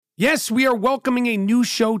Yes, we are welcoming a new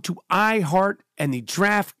show to iHeart and the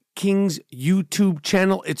DraftKings YouTube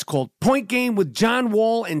channel. It's called Point Game with John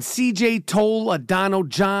Wall and CJ Toledano.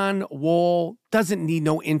 John Wall doesn't need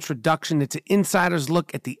no introduction. It's an insider's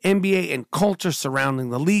look at the NBA and culture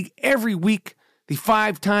surrounding the league. Every week, the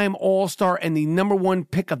five-time All-Star and the number one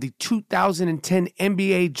pick of the 2010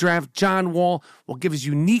 NBA Draft, John Wall, will give his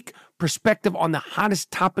unique perspective on the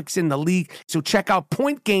hottest topics in the league. So check out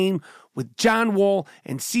Point Game with John Wall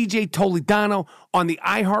and CJ Toledano on the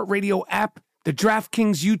iHeartRadio app, the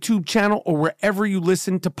DraftKings YouTube channel, or wherever you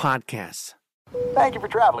listen to podcasts. Thank you for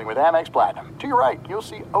traveling with Amex Platinum. To your right, you'll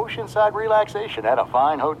see oceanside relaxation at a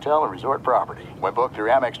fine hotel and resort property. When booked through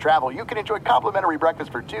Amex Travel, you can enjoy complimentary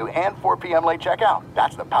breakfast for 2 and 4 p.m. late checkout.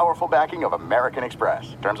 That's the powerful backing of American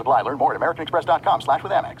Express. Terms apply. Learn more at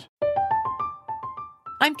americanexpress.com/withAmex.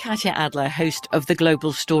 I'm Katya Adler, host of The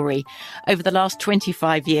Global Story. Over the last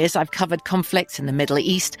 25 years, I've covered conflicts in the Middle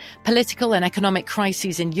East, political and economic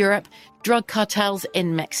crises in Europe, drug cartels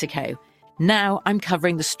in Mexico. Now I'm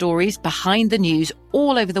covering the stories behind the news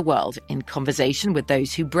all over the world in conversation with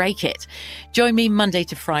those who break it. Join me Monday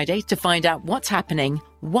to Friday to find out what's happening,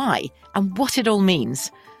 why, and what it all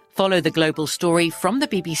means. Follow The Global Story from the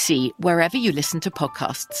BBC wherever you listen to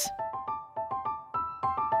podcasts.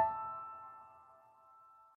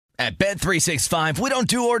 At Bet365, we don't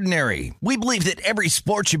do ordinary. We believe that every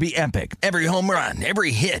sport should be epic. Every home run,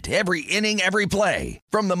 every hit, every inning, every play.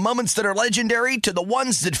 From the moments that are legendary to the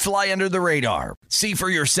ones that fly under the radar. See for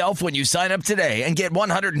yourself when you sign up today and get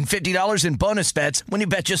 $150 in bonus bets when you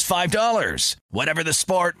bet just $5. Whatever the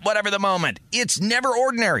sport, whatever the moment, it's never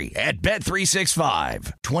ordinary at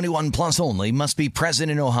Bet365. 21 plus only. Must be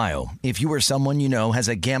present in Ohio. If you or someone you know has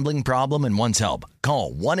a gambling problem and wants help,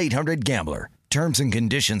 call 1-800-GAMBLER. Terms and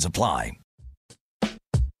conditions apply.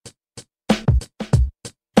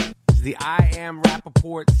 The I Am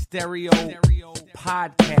Rappaport Stereo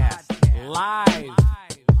Podcast live.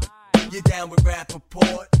 You down with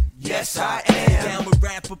Rappaport? Yes, I am. You down with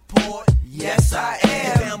Rappaport? Yes, I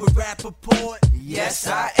am. You down with Rappaport? Yes,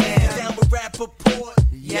 I am. You down with Rappaport?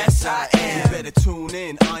 Yes, I am. You better tune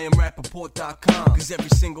in, IamRappaport.com. Cause every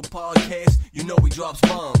single podcast, you know he drops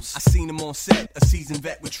bombs. I seen him on set, a seasoned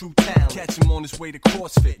vet with true talent. Catch him on his way to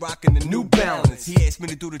CrossFit, rocking the New Balance. He asked me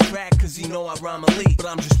to do the track cause he know I rhyme elite. But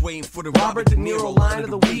I'm just waiting for the Robert De Niro line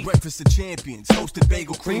of the week. Breakfast of Champions, hosted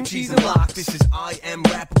bagel, cream cheese, and lox. This is I Am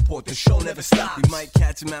Rappaport, the show never stops. We might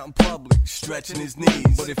catch him out in public, stretching his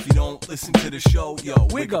knees. But if you don't listen to the show, yo,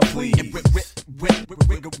 wig up please.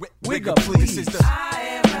 Wig up please. This is the I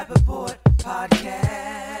Am Rappaport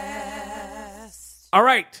Podcast. All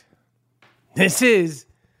right. This is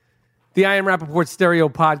the I Am Rappaport Stereo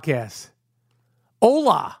Podcast.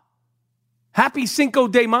 Hola. Happy Cinco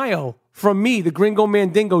de Mayo from me, the Gringo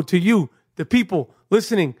Mandingo, to you, the people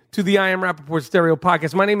listening to the I Am Rappaport Stereo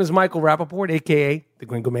Podcast. My name is Michael Rappaport, a.k.a. the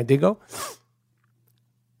Gringo Mandingo,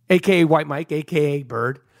 a.k.a. White Mike, a.k.a.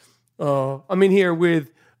 Bird. I'm in here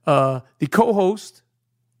with the co-host,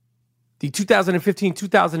 the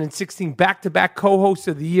 2015-2016 back-to-back co-host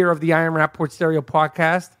of the year of the I Am Rappaport Stereo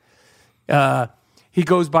Podcast. He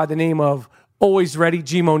goes by the name of Always Ready,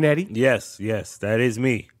 G. Monetti. Yes, that is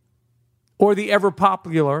me. Or the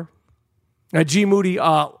ever-popular G. Moody,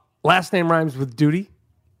 last name rhymes with duty.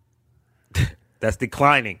 That's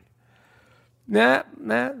declining. Nah,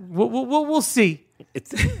 we'll see.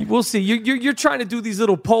 We'll see. You're trying to do these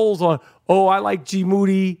little polls on, I like G.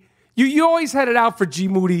 Moody. You always had it out for G.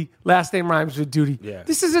 Moody, last name rhymes with duty. Yeah.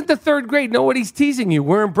 This isn't the third grade. Nobody's teasing you.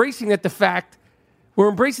 We're embracing the fact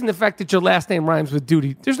that your last name rhymes with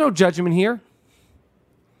duty. There's no judgment here.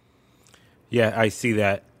 Yeah, I see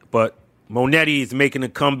that. But Monetti is making a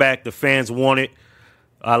comeback. The fans want it.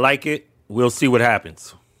 I like it. We'll see what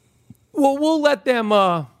happens. Well, we'll let them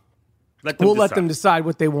decide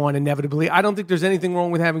what they want inevitably. I don't think there's anything wrong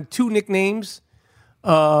with having two nicknames.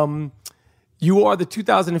 You are the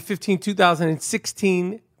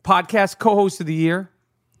 2015-2016 podcast co-host of the year.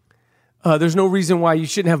 There's no reason why you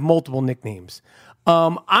shouldn't have multiple nicknames.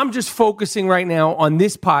 I'm just focusing right now on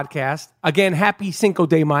this podcast. Again, happy Cinco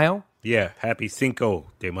de Mayo. Yeah, happy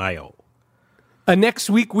Cinco de Mayo. Next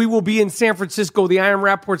week, we will be in San Francisco. The I Am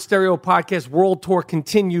Rappaport Stereo Podcast World Tour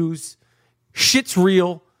continues. Shit's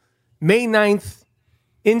real. May 9th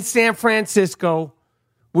in San Francisco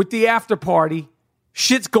with the after party.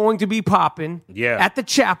 Shit's going to be popping. Yeah. At the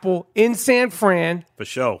Chapel in San Fran. For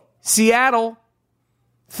sure. Seattle,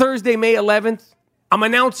 Thursday, May 11th. I'm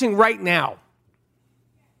announcing right now.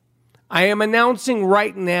 I am announcing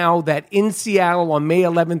right now that in Seattle on May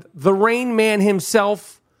 11th, the Rain Man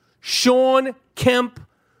himself, Sean Kemp,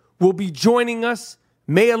 will be joining us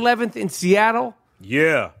May 11th in Seattle.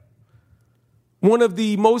 Yeah. one of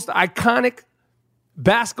the most iconic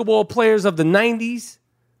basketball players of the 90s.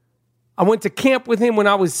 I went to camp with him when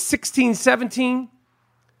I was 16, 17.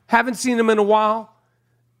 Haven't seen him in a while.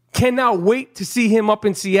 Cannot wait to see him up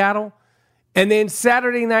in Seattle. And then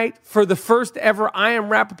Saturday night for the first ever I Am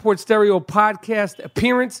Rappaport Stereo podcast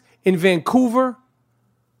appearance in Vancouver,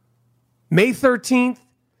 May 13th.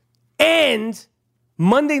 And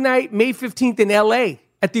Monday night, May 15th in LA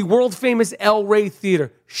at the world-famous El Rey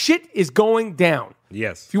Theater. Shit is going down.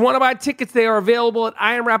 Yes. If you want to buy tickets, they are available at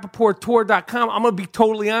IamRappaportTour.com. I'm going to be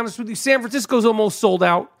totally honest with you. San Francisco's almost sold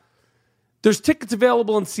out. There's tickets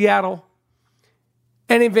available in Seattle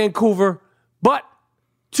and in Vancouver. But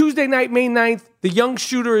Tuesday night, May 9th, the young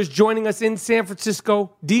shooter is joining us in San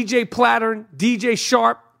Francisco. DJ Plattern, DJ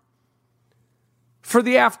Sharp for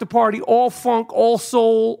the after party. All funk, all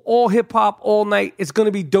soul, all hip-hop, all night. It's going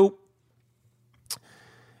to be dope.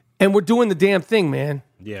 And we're doing the damn thing, man.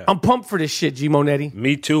 Yeah. I'm pumped for this shit, G Monetti.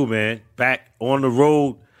 Me too, man. Back on the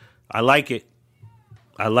road. I like it.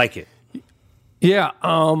 Yeah,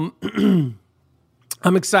 I'm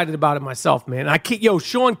excited about it myself, man.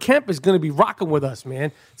 Sean Kemp is going to be rocking with us,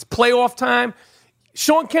 man. It's playoff time.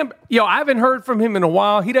 Sean Kemp, I haven't heard from him in a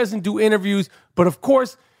while. He doesn't do interviews, but of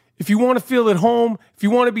course, if you want to feel at home, if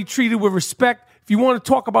you want to be treated with respect, if you want to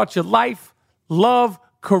talk about your life, love,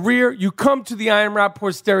 career, you come to the I Am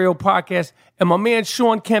Rappaport Stereo podcast, and my man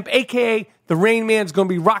Sean Kemp, a.k.a. the Rain Man, is going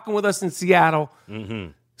to be rocking with us in Seattle.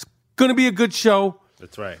 Mm-hmm. It's going to be a good show.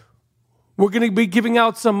 That's right. We're going to be giving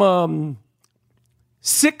out some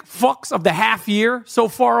Sick Fucks of the Half Year So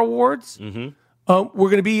Far awards. Mm-hmm. We're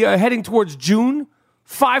going to be heading towards June.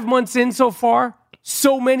 5 months in so far.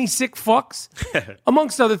 So many sick fucks.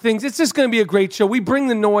 Amongst other things, it's just going to be a great show. We bring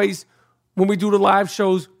the noise when we do the live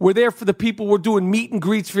shows. We're there for the people. We're doing meet and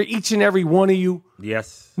greets for each and every one of you.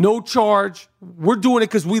 Yes. No charge. We're doing it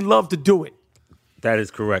because we love to do it. That is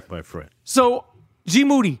correct, my friend. So, G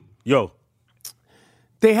Moody. Yo.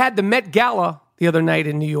 They had the Met Gala the other night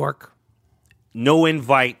in New York. No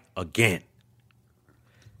invite again.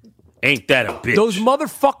 Ain't that a bitch? Those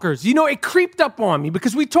motherfuckers. It creeped up on me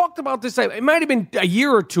because we talked about this. It might have been a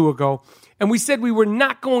year or two ago. And we said we were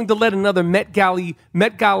not going to let another Met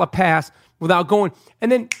Gala pass without going.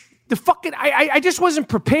 And then I just wasn't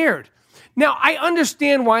prepared. Now, I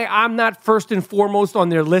understand why I'm not first and foremost on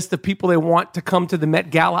their list of people they want to come to the Met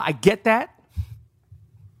Gala. I get that.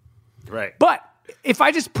 Right. But if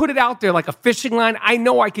I just put it out there like a fishing line, I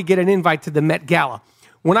know I could get an invite to the Met Gala.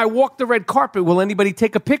 When I walk the red carpet, will anybody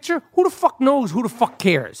take a picture? Who the fuck knows? Who the fuck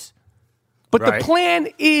cares? But right. The plan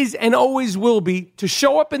is and always will be to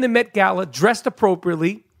show up in the Met Gala dressed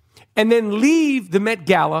appropriately and then leave the Met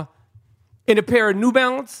Gala in a pair of New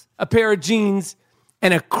Balance, a pair of jeans,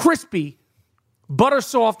 and a crispy, butter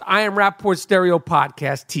soft I Am Rappaport Stereo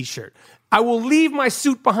podcast t-shirt. I will leave my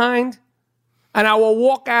suit behind and I will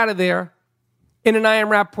walk out of there in an I Am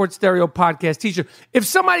Rappaport Stereo podcast t-shirt. If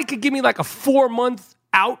somebody could give me like a 4-month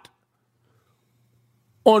out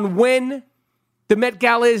on when the Met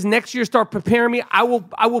Gala is next year, start preparing me, I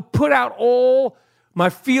will put out all my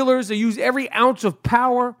feelers. I use every ounce of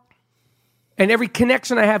power and every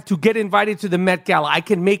connection I have to get invited to the Met Gala. I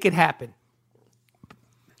can make it happen.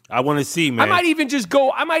 I want to see, man. I might even just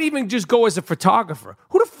go as a photographer.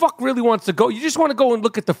 Who the fuck really wants to go? You just want to go and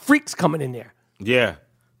look at the freaks coming in there. Yeah.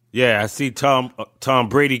 I see Tom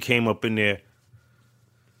Brady came up in there.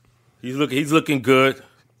 He's looking good.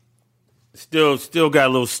 Still got a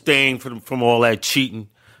little stain from all that cheating,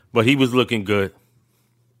 but he was looking good.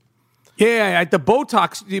 Yeah, the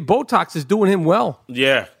Botox is doing him well.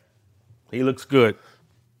 Yeah, he looks good.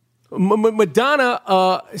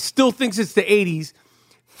 Madonna still thinks it's the 80s.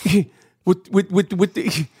 with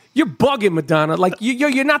the, you're bugging, Madonna. Like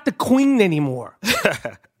you're not the queen anymore.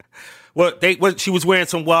 What she was wearing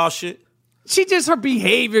some wild shit. She just, her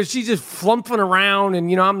behavior, she's just flumping around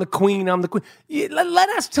and, I'm the queen. Let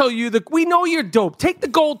us tell you, we know you're dope. Take the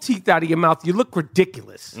gold teeth out of your mouth. You look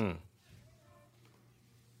ridiculous.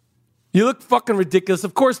 You look fucking ridiculous.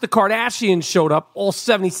 Of course, the Kardashians showed up, all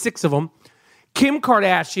 76 of them. Kim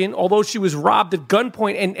Kardashian, although she was robbed at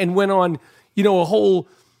gunpoint and went on, a whole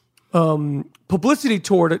publicity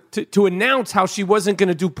tour to announce how she wasn't going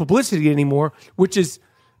to do publicity anymore, which is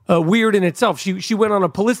weird in itself. She went on a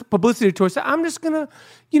publicity tour, said, I'm just going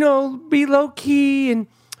to, be low-key, and,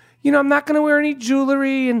 I'm not going to wear any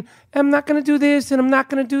jewelry, and I'm not going to do this, and I'm not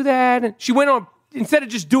going to do that. And she went on, instead of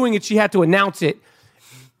just doing it, she had to announce it.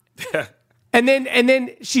 and then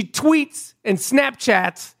she tweets and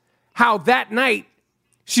Snapchats how that night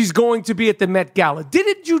she's going to be at the Met Gala.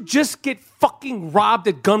 Didn't you just get fucking robbed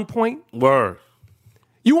at gunpoint? Word.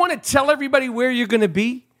 You want to tell everybody where you're going to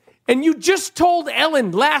be? And you just told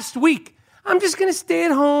Ellen last week, I'm just going to stay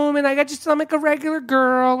at home and I'm like a regular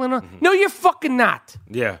girl. And No, you're fucking not.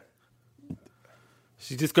 Yeah.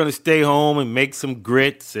 She's just going to stay home and make some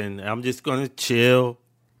grits, and I'm just going to chill.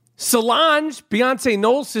 Solange, Beyonce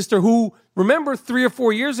Knowles' sister, who, remember 3 or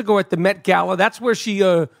 4 years ago at the Met Gala, that's where she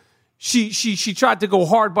tried to go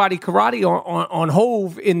hard body karate on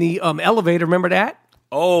Hove in the elevator. Remember that?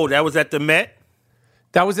 Oh, that was at the Met?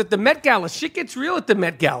 That was at the Met Gala. Shit gets real at the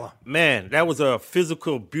Met Gala. Man, that was a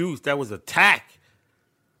physical abuse. That was attack.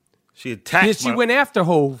 She attacked Yeah, she went after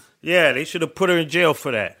Hove. Yeah, they should have put her in jail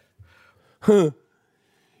for that.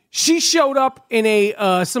 She showed up in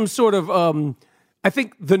a some sort of, I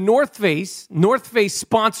think the North Face. North Face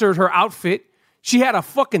sponsored her outfit. She had a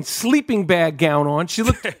fucking sleeping bag gown on. She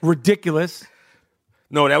looked ridiculous.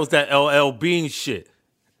 No, that was that LL Bean shit.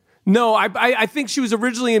 No, I think she was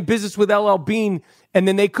originally in business with LL Bean, and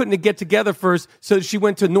then they couldn't get together first, so she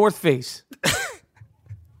went to North Face.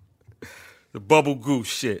 The Bubble Goose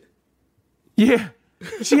shit. Yeah.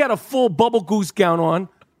 She had a full Bubble Goose gown on.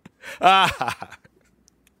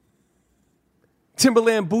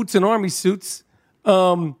 Timberland boots and army suits.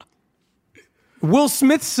 Will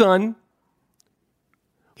Smith's son,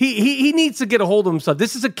 he needs to get a hold of himself.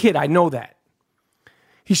 This is a kid, I know that.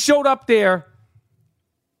 He showed up there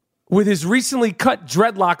with his recently cut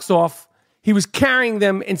dreadlocks off. He was carrying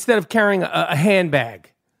them instead of carrying a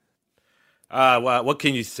handbag. Well, what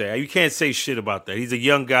can you say? You can't say shit about that. He's a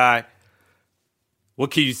young guy.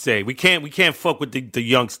 What can you say? We can't fuck with the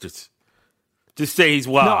youngsters. Just say he's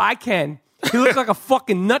wild. No, I can. He looks like a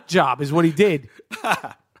fucking nut job is what he did.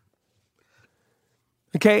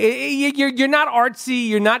 Okay, you're not artsy.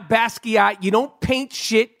 You're not Basquiat. You don't paint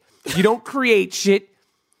shit. You don't create shit.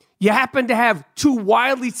 You happen to have 2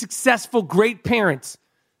 wildly successful, great parents.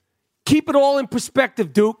 Keep it all in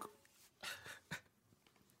perspective, Duke.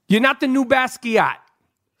 You're not the new Basquiat.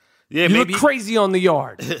 Yeah, you look crazy on the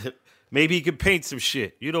yard. Maybe he could paint some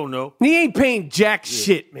shit. You don't know. He ain't painting jack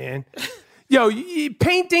shit, man. Yo,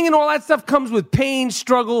 painting and all that stuff comes with pain,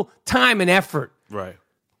 struggle, time, and effort. Right.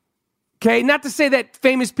 Okay? Not to say that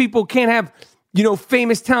famous people can't have,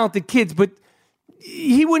 famous, talented kids, but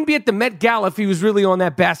he wouldn't be at the Met Gala if he was really on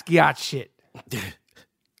that Basquiat shit.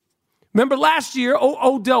 Remember last year,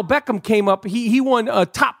 Odell Beckham came up. He won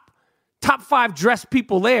top 5 dressed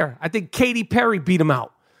people there. I think Katy Perry beat him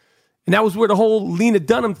out. And that was where the whole Lena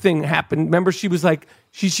Dunham thing happened. Remember, she was like,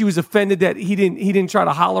 she was offended that he didn't try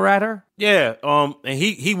to holler at her. Yeah, and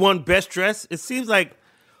he won best dress. It seems like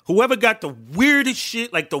whoever got the weirdest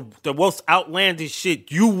shit, like the most outlandish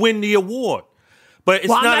shit, you win the award. But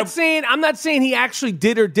it's I'm not saying he actually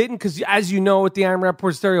did or didn't, because as you know, at the I'm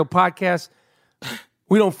Rapport Stereo podcast,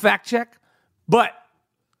 we don't fact check. But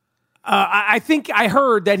I think I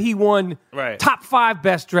heard that he won top 5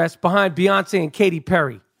 best dress behind Beyonce and Katy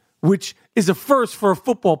Perry, which is a first for a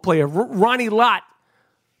football player. Ronnie Lott,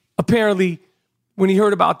 apparently, when he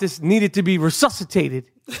heard about this, needed to be resuscitated.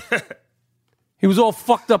 He was all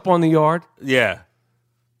fucked up on the yard. Yeah.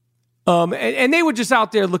 And they were just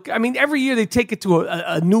out there. Look, I mean, every year they take it to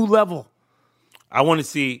a new level. I want to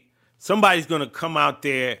see somebody's going to come out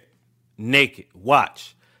there naked.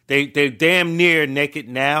 Watch. They're damn near naked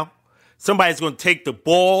now. Somebody's going to take the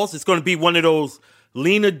balls. It's going to be one of those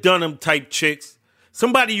Lena Dunham type chicks.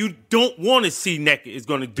 Somebody you don't want to see naked is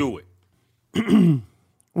going to do it.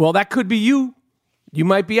 Well, that could be you. You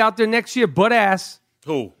might be out there next year, butt ass.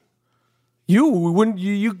 Who?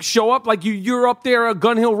 You show up like you're up there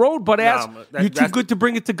Gun Hill Road, butt ass. You too good to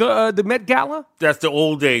bring it to the Met Gala? That's the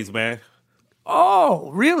old days, man.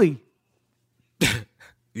 Oh, really?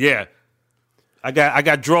 Yeah. I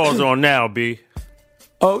got drawers on now, B.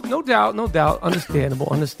 Oh, no doubt. Understandable.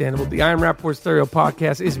 The I'm Rapport Stereo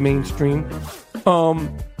podcast is mainstream.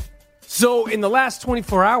 So in the last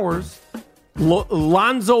 24 hours,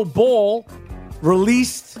 Lonzo Ball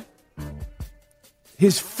released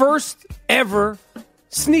his first ever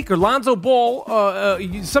sneaker. Lonzo Ball,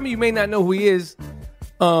 some of you may not know who he is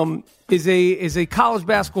a college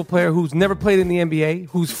basketball player who's never played in the NBA,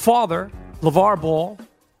 whose father, LeVar Ball,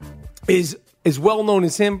 is as well known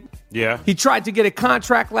as him. Yeah. He tried to get a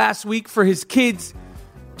contract last week for his kids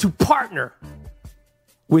to partner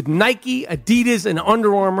with Nike, Adidas, and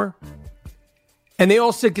Under Armour. And they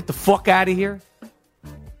all said, get the fuck out of here.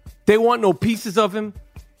 They want no pieces of him.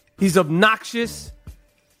 He's obnoxious.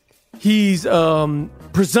 He's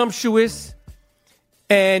presumptuous.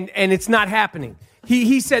 And it's not happening.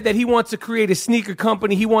 He said that he wants to create a sneaker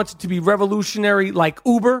company. He wants it to be revolutionary like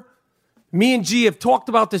Uber. Me and G have talked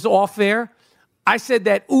about this off air. I said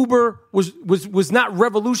that Uber was not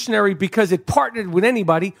revolutionary because it partnered with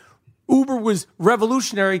anybody. Uber was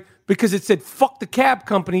revolutionary because it said, fuck the cab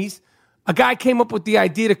companies. A guy came up with the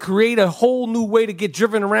idea to create a whole new way to get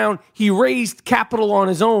driven around. He raised capital on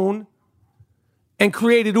his own and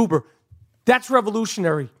created Uber. That's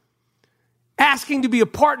revolutionary. Asking to be a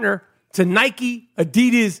partner to Nike,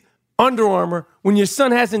 Adidas, Under Armour when your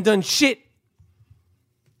son hasn't done shit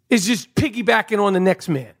is just piggybacking on the next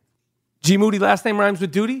man. G. Moody, last name rhymes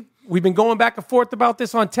with duty. We've been going back and forth about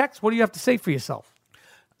this on text. What do you have to say for yourself?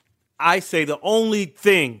 I say the only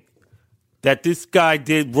thing that this guy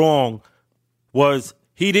did wrong was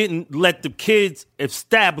he didn't let the kids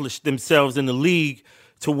establish themselves in the league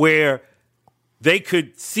to where they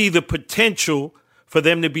could see the potential for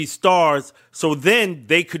them to be stars, so then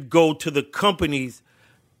they could go to the companies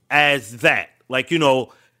as that. Like, you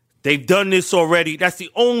know, they've done this already. That's the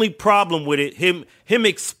only problem with it, him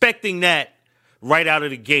expecting that right out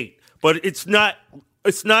of the gate. But it's not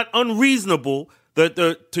unreasonable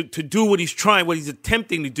to do what he's trying, what he's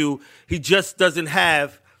attempting to do. He just doesn't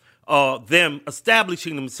have them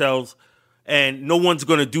establishing themselves, and no one's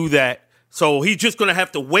going to do that. So he's just going to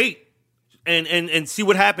have to wait and see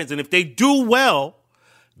what happens. And if they do well,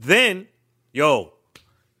 then,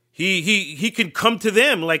 he can come to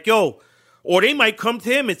them like, or they might come to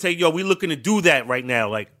him and say, we're looking to do that right now.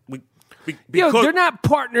 Like, they're not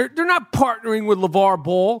partnering with LeVar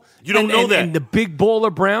Ball. You don't know that. And the big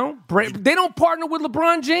baller Brown. They don't partner with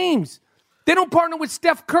LeBron James. They don't partner with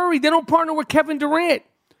Steph Curry. They don't partner with Kevin Durant.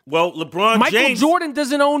 Well, Michael Jordan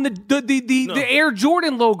doesn't own the Air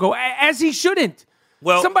Jordan logo, as he shouldn't.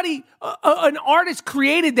 Well, somebody, an artist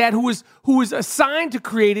created that who was assigned to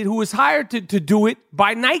create it, who was hired to do it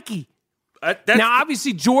by Nike. Now,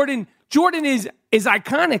 obviously, Jordan is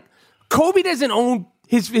iconic. Kobe doesn't own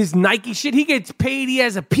his Nike shit. He gets paid. He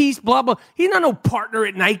has a piece. Blah blah. He's not no partner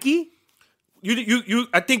at Nike.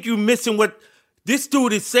 I think you're missing what this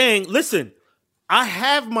dude is saying. Listen, I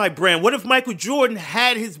have my brand. What if Michael Jordan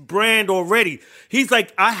had his brand already? He's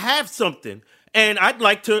like, I have something, and I'd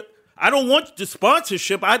like to. I don't want the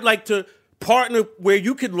sponsorship. I'd like to partner where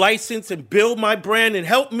you could license and build my brand and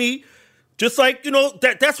help me. Just like,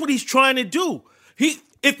 that's what he's trying to do.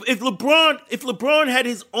 If LeBron had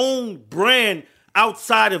his own brand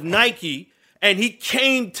outside of Nike and he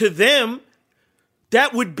came to them,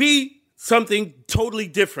 that would be something totally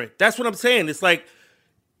different. That's what I'm saying. It's like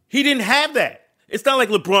he didn't have that. It's not like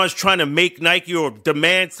LeBron's trying to make Nike or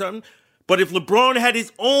demand something. But if LeBron had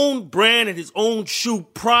his own brand and his own shoe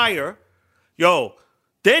prior,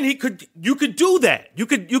 then you could do that. You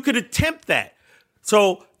could attempt that.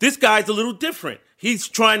 So this guy's a little different. He's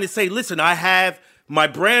trying to say, listen, I have my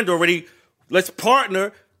brand already. Let's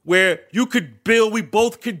partner where we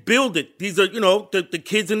both could build it. These are, the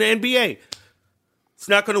kids in the NBA. It's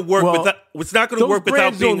not going to work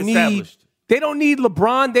without being established. They don't need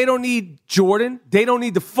LeBron. They don't need Jordan. They don't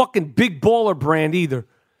need the fucking big baller brand either.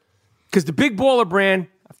 Because the big baller brand,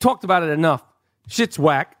 I've talked about it enough. Shit's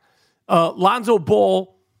whack. Lonzo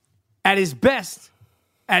Ball, at his best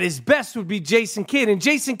would be Jason Kidd. And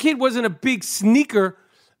Jason Kidd wasn't a big sneaker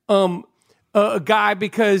guy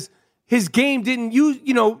because his game didn't use,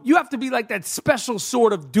 you have to be like that special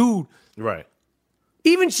sort of dude. Right.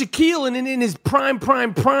 Even Shaquille in his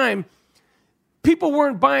prime, people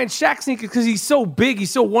weren't buying Shaq sneakers because he's so big,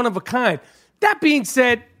 he's so one of a kind. That being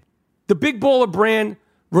said, the big baller brand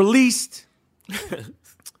released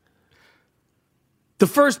the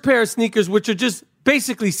first pair of sneakers, which are just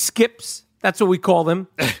basically skips. That's what we call them.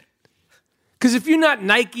 Because if you're not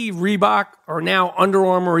Nike, Reebok, or now Under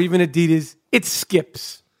Armour, or even Adidas, it's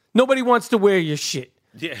skips. Nobody wants to wear your shit.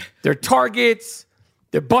 Yeah. They're Targets.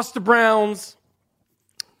 They're Buster Browns.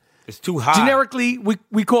 It's too high. Generically,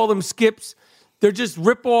 we call them skips. They're just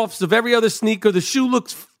rip-offs of every other sneaker. The shoe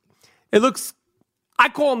I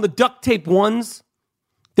call them the duct tape ones.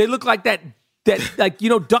 They look like that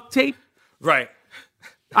duct tape? Right.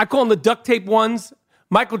 I call them the duct tape ones.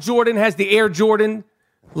 Michael Jordan has the Air Jordan.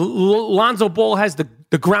 Lonzo Ball has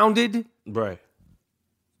the Grounded. Right.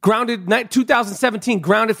 Grounded, 2017,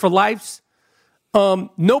 Grounded for Life.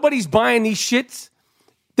 Nobody's buying these shits.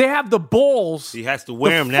 They have the balls. He has to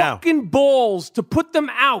wear them now. Fucking balls to put them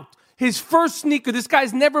out. His first sneaker, this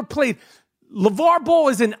guy's never played. LeVar Ball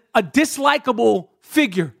is a dislikable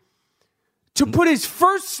figure. To put his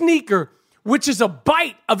first sneaker, which is a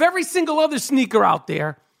bite of every single other sneaker out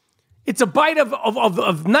there, it's a bite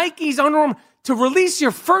of Nike's, Under Armour, to release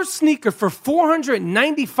your first sneaker for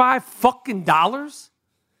 $495 fucking dollars?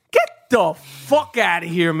 Get the fuck out of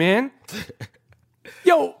here, man.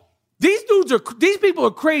 Yo, these people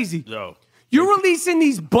are crazy. Yo. You're releasing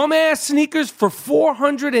these bum-ass sneakers for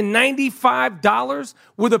 $495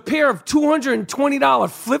 with a pair of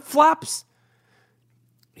 $220 flip-flops?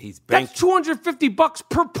 He's banking. That's $250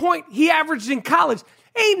 per point he averaged in college.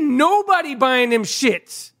 Ain't nobody buying them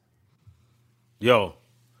shits. Yo,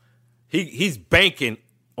 he's banking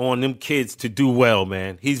on them kids to do well,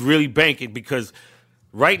 man. He's really banking because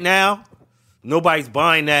right now, nobody's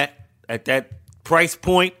buying that at that price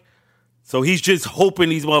point. So he's just hoping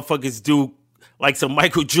these motherfuckers do like some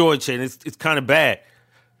Michael Jordan. It's kind of bad.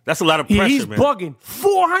 That's a lot of pressure, he's man. Bugging.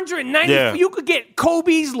 $490. Yeah. You could get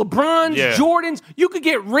Kobe's, LeBron's, Jordans. You could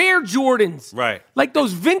get rare Jordans. Right. Like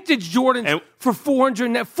those vintage Jordans for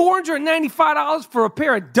 $495 for a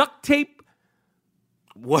pair of duct tape.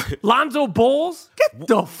 What? Lonzo Balls? Get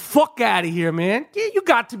the fuck out of here, man. Yeah, you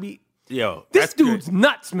got to be. Yo, this dude's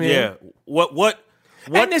nuts, man. Yeah. What?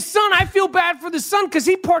 And the son, I feel bad for the son because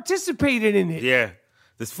he participated in it. Yeah.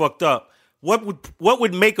 This fucked up. What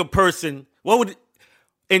would make a person, what would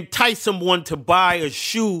entice someone to buy a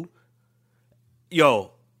shoe,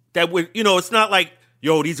 that would, it's not like,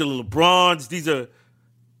 these are LeBrons, these are,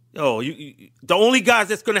 the only guys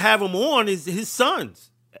that's going to have them on is his sons.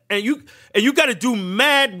 And you got to do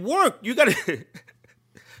mad work. You got to,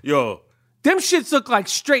 Them shits look like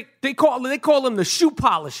straight, they call them the shoe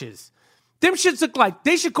polishes. Them shits look like,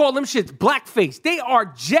 they should call them shits blackface. They are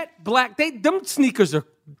jet black. Them sneakers are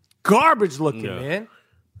garbage looking, man.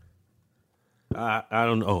 I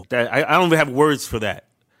don't know. I don't even have words for that.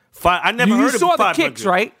 I never heard of $500. You saw the kicks,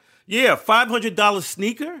 right? Yeah, $500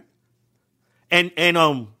 sneaker, and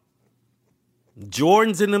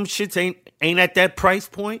Jordans and them shits ain't at that price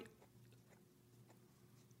point.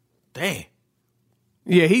 Damn.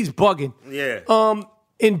 Yeah, he's bugging. Yeah.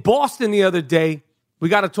 In Boston the other day, we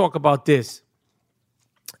got to talk about this.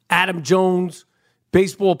 Adam Jones,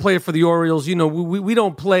 baseball player for the Orioles. We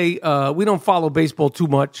don't play. We don't follow baseball too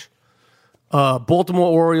much.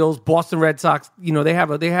 Baltimore Orioles, Boston Red Sox. They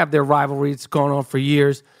have their rivalry. It's gone on for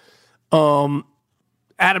years.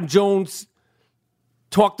 Adam Jones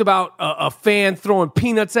talked about a fan throwing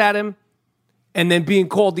peanuts at him, and then being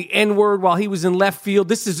called the N-word while he was in left field.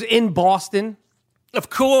 This is in Boston. Of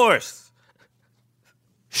course.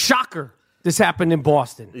 Shocker. This happened in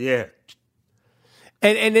Boston. Yeah.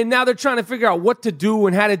 And then now they're trying to figure out what to do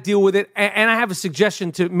and how to deal with it. And I have a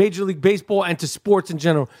suggestion to Major League Baseball and to sports in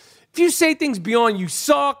general. If you say things beyond you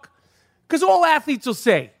suck, because all athletes will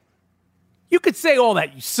say, you could say all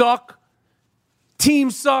that. You suck. Team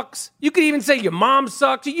sucks. You could even say your mom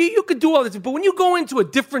sucks. You could do all this. But when you go into a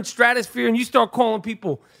different stratosphere and you start calling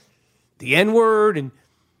people the N-word and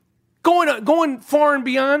going far and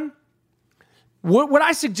beyond, what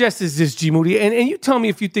I suggest is this, G. Moody, and you tell me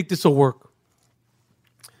if you think this will work.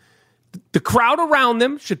 The crowd around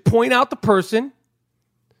them should point out the person.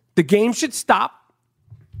 The game should stop.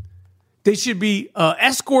 They should be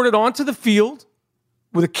escorted onto the field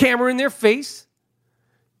with a camera in their face.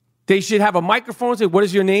 They should have a microphone and say, what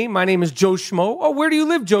is your name? My name is Joe Schmo. Oh, where do you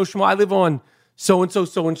live, Joe Schmo? I live on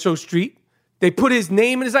so-and-so street. They put his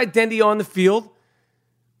name and his identity on the field.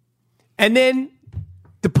 And then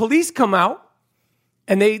the police come out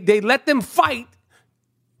and they let them fight,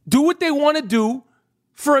 do what they want to do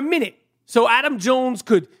for a minute. So Adam Jones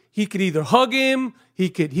could either hug him, he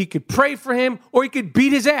could pray for him, or he could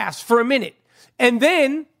beat his ass for a minute. And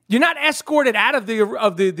then you're not escorted out of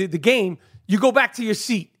the game. You go back to your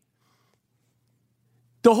seat.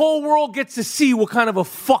 The whole world gets to see what kind of a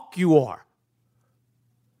fuck you are.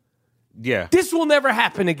 Yeah. This will never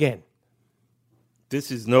happen again.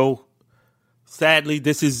 Sadly,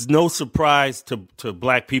 this is no surprise to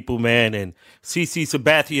black people, man. And CC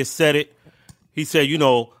Sabathia said it. He said,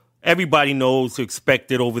 everybody knows to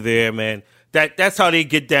expect it over there, man. That's how they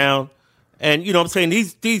get down. And, I'm saying,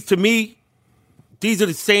 these to me, these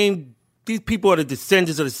people are the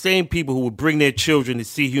descendants of the same people who would bring their children to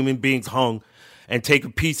see human beings hung and take a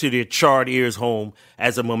piece of their charred ears home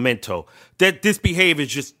as a memento. That this behavior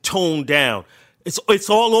is just toned down. It's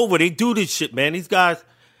all over. They do this shit, man. These guys,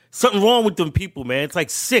 something wrong with them people, man. It's like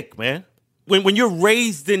sick, man. When you're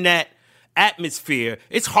raised in that atmosphere,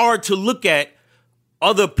 it's hard to look at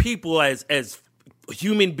other people as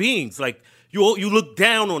human beings. Like you look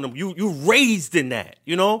down on them. You're raised in that,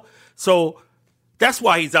 So that's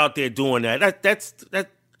why he's out there doing that.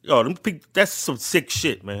 That's some sick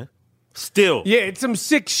shit, man. Still. Yeah, it's some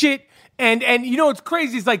sick shit. And it's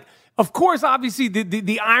crazy. It's like, of course, obviously,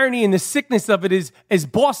 the irony and the sickness of it is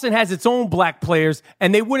Boston has its own black players,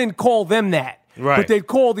 and they wouldn't call them that. Right. But they'd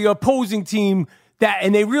call the opposing team that,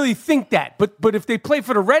 and they really think that. But if they play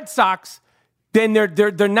for the Red Sox, then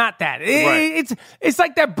they're not that. Right. It's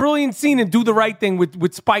like that brilliant scene in Do the Right Thing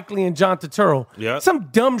with Spike Lee and John Turturro. Yep. Some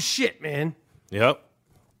dumb shit, man. Yep.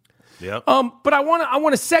 But I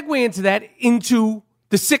want to segue into that, into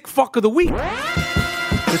the sick fuck of the week.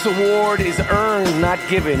 This award is earned, not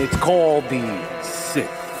given. It's called the sick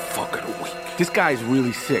fuck of the week. This guy's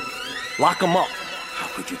really sick. Lock him up. How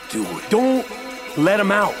could you do it? Don't let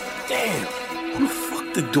him out. Damn. You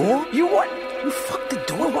fucked the dog? You what? You fucked the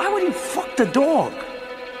dog? Why would you fuck the dog?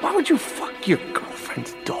 Why would you fuck your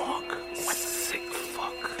girlfriend's dog? What sick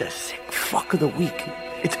fuck? The sick fuck of the week.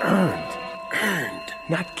 It's earned. Earned,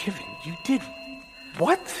 not given. You did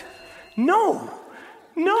what? No.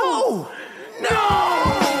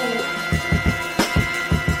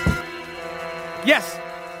 Yes,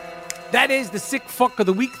 that is the sick fuck of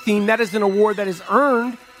the week theme. That is an award that is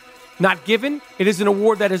earned, not given. It is an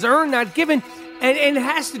award that is earned, not given. And it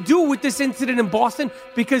has to do with this incident in Boston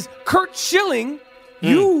because Curt Schilling,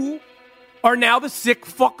 you are now the sick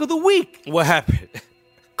fuck of the week. What happened?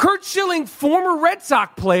 Curt Schilling, former Red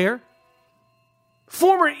Sox player,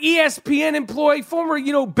 former ESPN employee,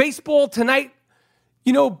 former, Baseball Tonight,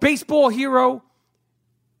 baseball hero,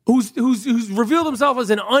 who's revealed himself as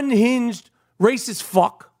an unhinged racist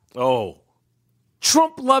fuck. Oh.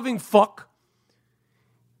 Trump-loving fuck.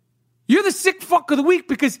 You're the sick fuck of the week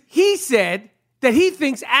because he said that he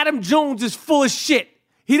thinks Adam Jones is full of shit.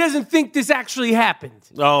 He doesn't think this actually happened.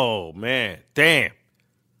 Oh, man. Damn.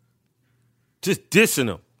 Just dissing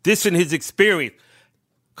him. Dissing his experience.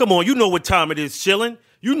 Come on, you know what time it is, Schilling.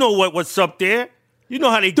 You know what's up there. You know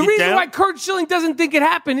how they get down. The reason why Curt Schilling doesn't think it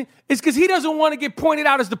happened is because he doesn't want to get pointed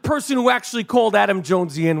out as the person who actually called Adam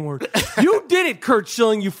Jones the N-word. You did it, Curt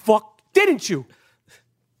Schilling, you fuck. Didn't you?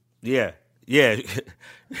 Yeah.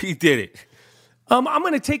 He did it. I'm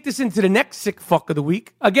going to take this into the next sick fuck of the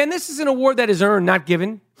week. Again, this is an award that is earned, not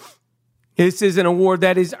given. This is an award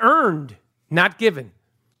that is earned, not given.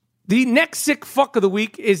 The next sick fuck of the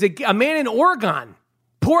week is a man in Oregon,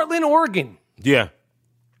 Portland, Oregon. Yeah.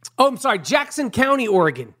 Oh, I'm sorry, Jackson County,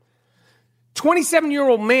 Oregon.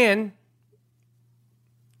 27-year-old man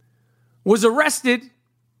was arrested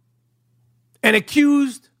and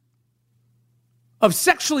accused of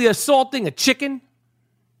sexually assaulting a chicken,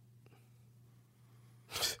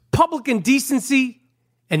 public indecency,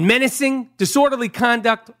 and menacing, disorderly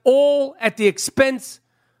conduct, all at the expense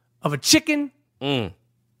of a chicken.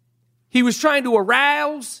 He was trying to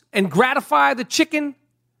arouse and gratify the chicken.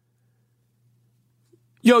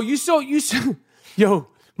 Yo,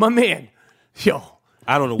 my man. Yo.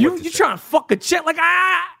 I don't know what to you say. trying to fuck a chicken? Like,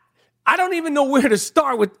 I don't even know where to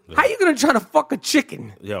start with. How you going to try to fuck a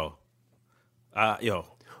chicken? Yo, I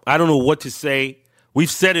don't know what to say.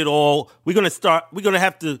 We've said it all. We're going to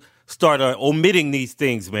have to start omitting these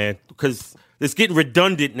things, man, because it's getting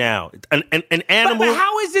redundant now. An animal. But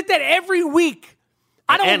how is it that every week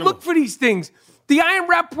I don't look for these things? The I Am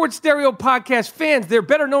Rappaport Stereo Podcast fans, they're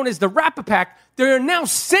better known as the Rap-A-Pack, they are now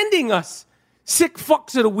sending us sick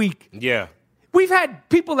fucks of the week. Yeah. We've had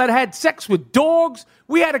people that had sex with dogs.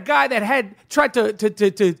 We had a guy that had tried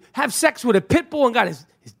to have sex with a pit bull and got his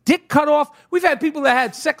dick cut off. We've had people that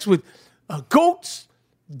had sex with goats,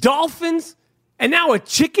 dolphins, and now a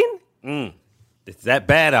chicken. It's that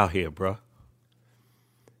bad out here, bro.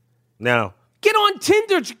 Now, get on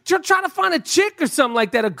Tinder. Try to find a chick or something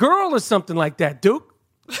like that, a girl or something like that, Duke.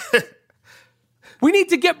 We need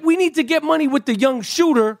to get money with the young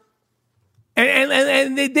shooter.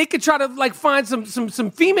 And they could try to like find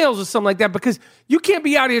some females or something like that because you can't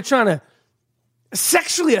be out here trying to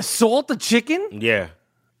sexually assault a chicken. Yeah.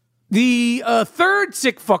 The third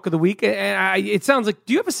sick fuck of the week, and it sounds like,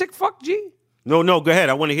 do you have a sick fuck, G? No, go ahead.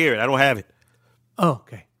 I want to hear it. I don't have it. Oh,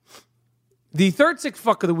 okay. The third sick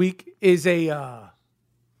fuck of the week is an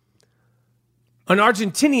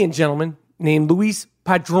Argentinian gentleman named Luis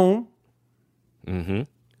Padron. Mm-hmm.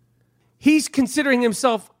 He's considering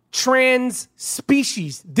himself trans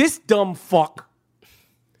species. This dumb fuck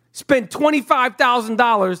spent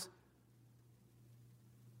 $25,000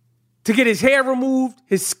 to get his hair removed,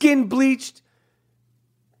 his skin bleached,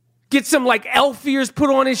 get some like elf ears put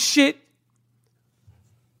on his shit.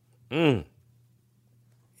 Try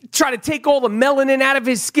to take all the melanin out of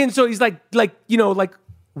his skin so he's like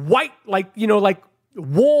white, like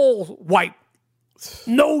wall white.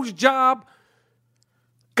 Nose job.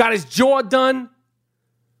 Got his jaw done.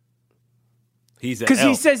 Because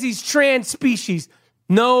he says he's trans species.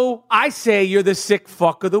 No, I say you're the sick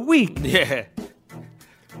fuck of the week. Yeah.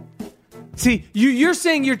 See, you're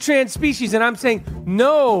saying you're trans species, and I'm saying,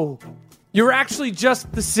 no, you're actually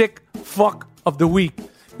just the sick fuck of the week.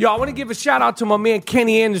 Yo, I want to give a shout out to my man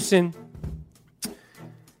Kenny Anderson.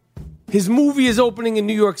 His movie is opening in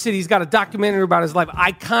New York City. He's got a documentary about his life.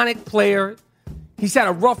 Iconic player. He's had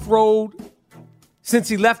a rough road since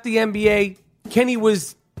he left the NBA.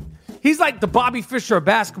 He's like the Bobby Fischer of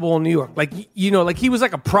basketball in New York. Like, you know, like he was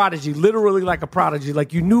like a prodigy, literally like a prodigy.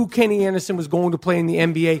 Like you knew Kenny Anderson was going to play in the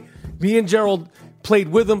NBA. Me and Gerald played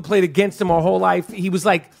with him, played against him our whole life. He was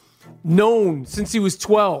like known since he was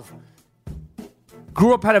 12.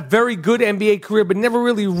 Grew up, had a very good NBA career, but never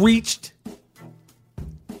really reached,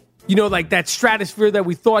 you know, like that stratosphere that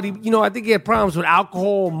we thought he, you know, I think he had problems with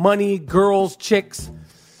alcohol, money, girls, chicks.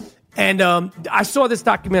 And I saw this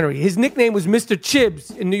documentary. His nickname was Mr.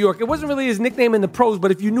 Chibs in New York. It wasn't really his nickname in the pros,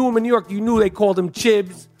 but if you knew him in New York, you knew they called him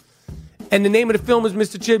Chibs. And the name of the film is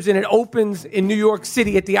Mr. Chibs, and it opens in New York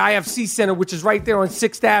City at the IFC Center, which is right there on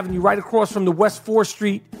 6th Avenue, right across from the West 4th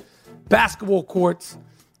Street basketball courts.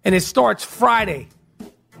 And it starts Friday,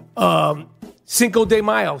 Cinco de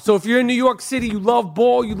Mayo. So if you're in New York City, you love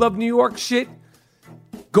ball, you love New York shit,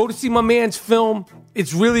 go to see my man's film.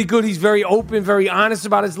 It's really good. He's very open, very honest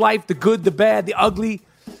about his life, the good, the bad, the ugly,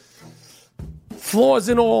 flaws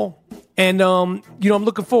and all. And, you know, I'm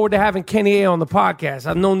looking forward to having Kenny A on the podcast.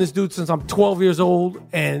 I've known this dude since I'm 12 years old.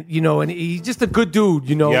 And, you know, and he's just a good dude,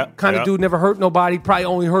 you know, kind of dude, never hurt nobody, probably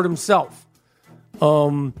only hurt himself.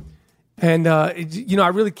 You know,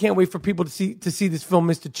 I really can't wait for people to see this film,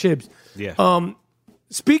 Mr. Chibs. Yeah.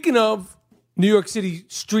 Speaking of New York City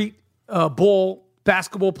street ball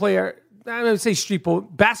basketball player, I don't say street ball,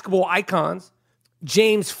 basketball icons,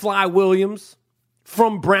 James Fly Williams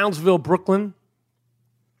from Brownsville, Brooklyn.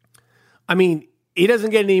 I mean, he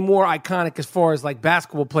doesn't get any more iconic as far as like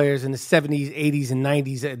basketball players in the 70s, 80s, and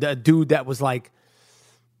 90s. A dude that was like,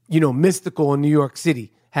 you know, mystical in New York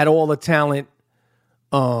City, had all the talent,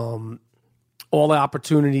 all the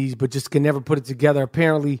opportunities, but just could never put it together.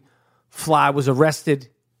 Apparently, Fly was arrested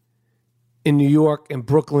in New York and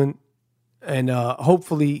Brooklyn, and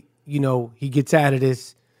hopefully, you know, he gets out of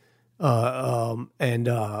this you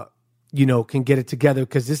know, can get it together,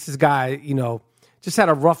 because this is a guy, you know, just had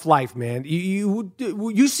a rough life, man.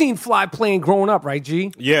 You seen Fly playing growing up, right,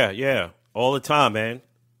 G? Yeah. All the time, man.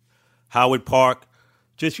 Howard Park,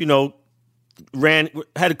 just, you know,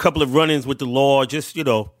 had a couple of run-ins with the law, just, you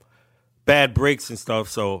know, bad breaks and stuff.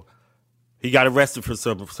 So he got arrested for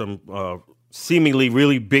some seemingly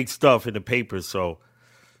really big stuff in the papers. So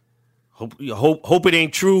hope it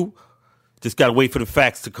ain't true. Just got to wait for the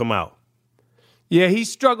facts to come out. Yeah, he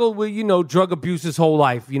struggled with, you know, drug abuse his whole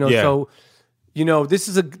life, you know. Yeah. So, you know, this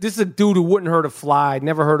is a dude who wouldn't hurt a fly,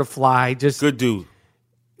 never hurt a fly. Just good dude.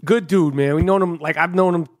 Good dude, man. We known him, like, I've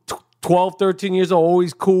known him 12, 13 years old,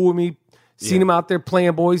 always cool with me. Seen him out there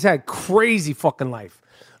playing, boy. He's had crazy fucking life.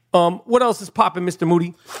 What else is popping, Mr.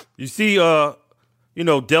 Moody? You see, you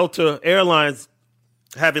know, Delta Airlines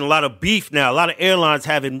having a lot of beef now. A lot of airlines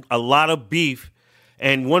having a lot of beef.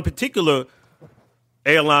 And one particular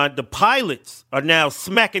airline, the pilots are now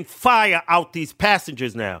smacking fire out these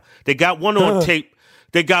passengers now. They got one on tape.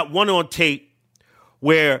 They got one on tape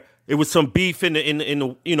where it was some beef in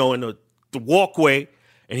the walkway,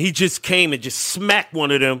 and he just came and just smacked one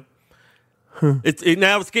of them.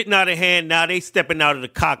 Now it's getting out of hand. Now they stepping out of the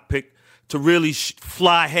cockpit to really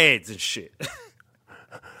fly heads and shit.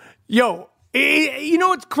 Yo, you know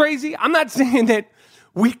what's crazy? I'm not saying that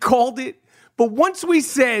we called it, but once we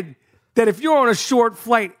said that if you're on a short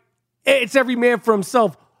flight, it's every man for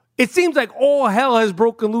himself, it seems like all hell has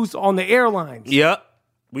broken loose on the airlines. Yep,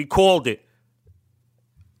 we called it.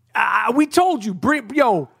 We told you,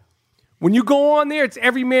 yo, when you go on there, it's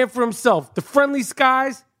every man for himself. The friendly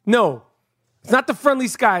skies, no. It's not the friendly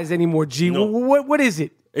skies anymore, G. No. What is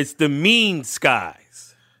it? It's the mean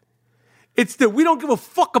skies. It's the we don't give a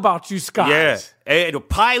fuck about you skies. Yeah. Hey, the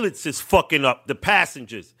pilots is fucking up the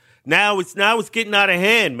passengers. Now it's getting out of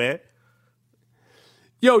hand, man.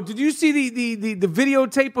 Yo, did you see the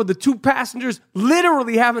videotape of the two passengers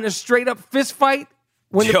literally having a straight up fist fight?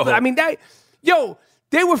 They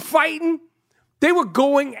were fighting. They were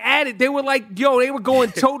going at it. They were like, they were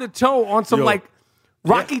going toe to toe on some like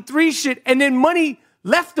Rocky 3 shit. And then Money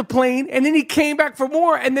left the plane, and then he came back for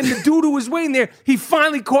more. And then the dude who was waiting there, he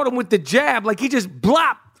finally caught him with the jab. Like he just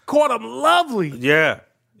caught him lovely. Yeah.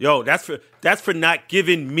 Yo, that's for not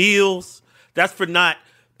giving meals. That's for not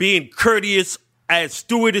being courteous as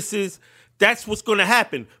stewardesses. That's what's going to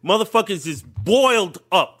happen. Motherfuckers is boiled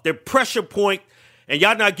up. They're pressure point, and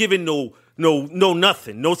y'all not giving no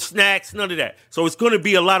nothing, no snacks, none of that. So it's going to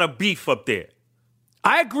be a lot of beef up there.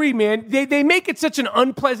 I agree, man. They make it such an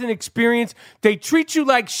unpleasant experience. They treat you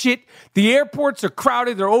like shit. The airports are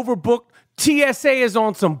crowded. They're overbooked. TSA is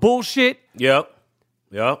on some bullshit. Yep.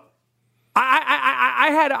 I I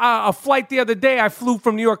had a flight the other day. I flew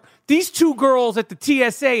from New York. These two girls at the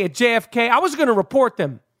TSA at JFK, I was going to report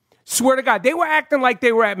them. Swear to God, they were acting like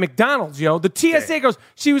they were at McDonald's, yo. The TSA girls,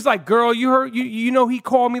 she was like, girl, you heard, you know he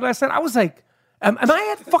called me last night? I was like, am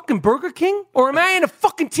I at fucking Burger King? Or am I in a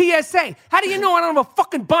fucking TSA? How do you know I don't have a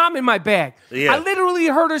fucking bomb in my bag? Yeah. I literally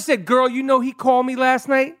heard her say, girl, you know he called me last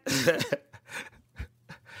night?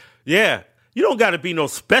 Yeah. You don't got to be no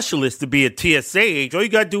specialist to be a TSA agent. All you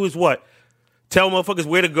got to do is what? Tell motherfuckers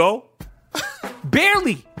where to go?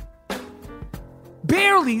 Barely.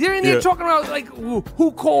 They're in there talking about, like,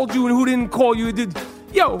 who called you and who didn't call you.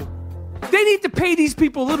 Yo, they need to pay these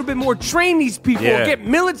people a little bit more, train these people, or get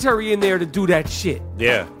military in there to do that shit.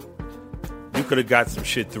 Yeah. You could have got some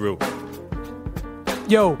shit through.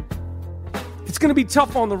 Yo, it's going to be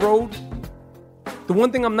tough on the road. The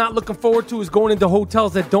one thing I'm not looking forward to is going into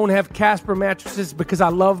hotels that don't have Casper mattresses because I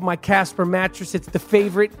love my Casper mattress. It's the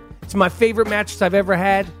favorite. It's my favorite mattress I've ever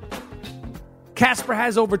had. Casper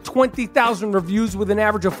has over 20,000 reviews with an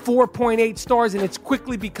average of 4.8 stars, and it's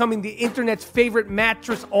quickly becoming the internet's favorite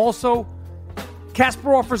mattress also.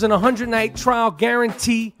 Casper offers an 100-night trial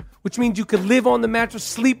guarantee, which means you could live on the mattress,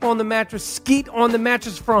 sleep on the mattress, skeet on the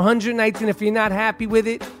mattress for 100 nights, and if you're not happy with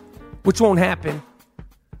it, which won't happen,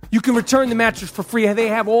 you can return the mattress for free. They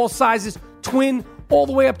have all sizes, twin, all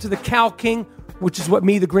the way up to the Cal King, which is what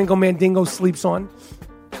me, the Gringo Mandingo, sleeps on.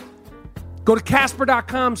 Go to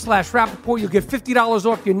Casper.com/Rappaport. You'll get $50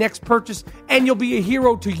 off your next purchase, and you'll be a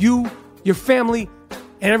hero to you, your family,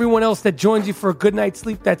 and everyone else that joins you for a good night's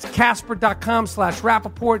sleep. That's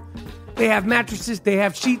Casper.com/Rappaport. They have mattresses, they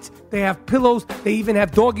have sheets, they have pillows, they even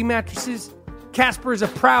have doggy mattresses. Casper is a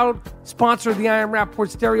proud sponsor of the I Am Rappaport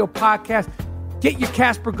Stereo podcast. Get your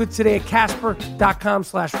Casper goods today at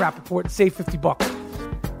Casper.com/Rappaport. Save $50.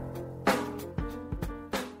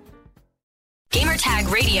 Gamertag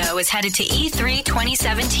Radio is headed to E3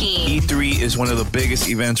 2017. E3 is one of the biggest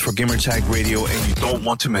events for Gamertag Radio, and you don't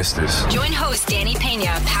want to miss this. Join hosts Danny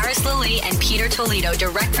Pena, Paris Lilly, and Peter Toledo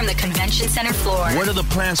direct from the convention center floor. What are the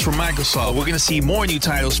plans for Microsoft? We're going to see more new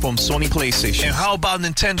titles from Sony PlayStation. And how about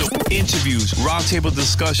Nintendo? Interviews, roundtable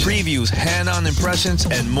discussion, previews, hand-on impressions,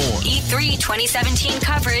 and more. E3 2017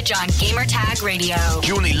 coverage on Gamertag Radio.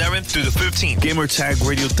 June 11th through the 15th.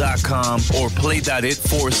 GamerTagRadio.com or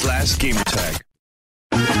play.it/Gamertag.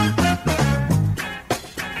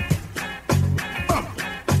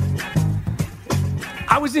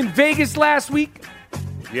 I was in Vegas last week.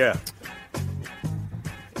 Yeah.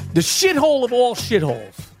 The shithole of all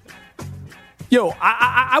shitholes. Yo,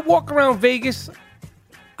 I walk around Vegas.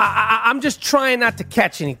 I'm just trying not to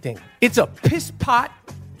catch anything. It's a piss pot.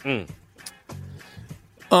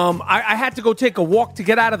 I had to go take a walk to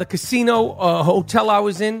get out of the casino hotel I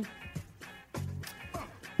was in.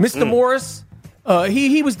 Mr. Morris,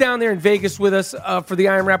 he was down there in Vegas with us for the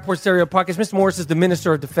I Am Rappaport Stereo podcast. Mr. Morris is the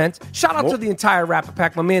Minister of Defense. Shout out to the entire Rapper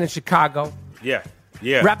Pack, my man in Chicago. Yeah.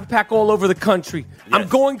 Rapper Pack all over the country. Yes. I'm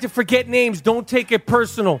going to forget names. Don't take it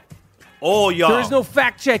personal. All y'all. There is no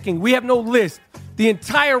fact checking. We have no list. The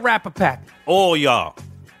entire Rapper Pack. All y'all.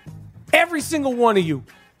 Every single one of you.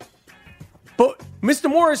 But Mr.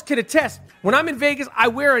 Morris could attest. When I'm in Vegas, I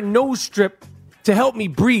wear a nose strip to help me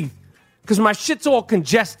breathe because my shit's all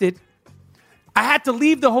congested. I had to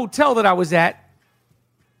leave the hotel that I was at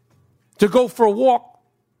to go for a walk.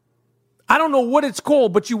 I don't know what it's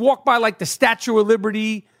called, but you walk by like the Statue of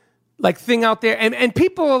Liberty like thing out there, and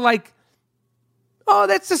people are like, oh,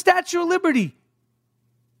 that's the Statue of Liberty.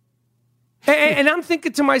 And I'm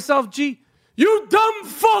thinking to myself, gee, you dumb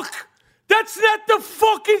fuck. That's not the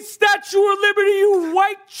fucking Statue of Liberty, you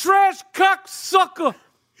white trash cocksucker.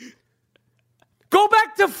 Go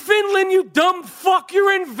back to Finland, you dumb fuck.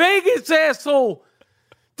 You're in Vegas, asshole.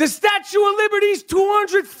 The Statue of Liberty's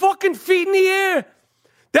 200 fucking feet in the air.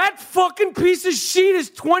 That fucking piece of shit is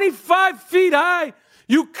 25 feet high.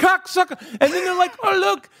 You cocksucker. And then they're like, oh,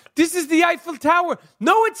 look, this is the Eiffel Tower.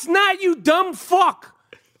 No, it's not, you dumb fuck.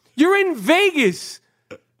 You're in Vegas.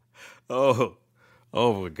 Oh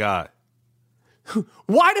my God.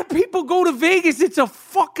 Why do people go to Vegas? It's a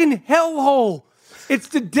fucking hellhole. It's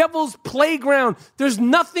the devil's playground. There's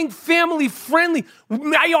nothing family friendly.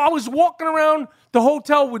 I was walking around the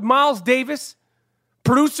hotel with Miles Davis,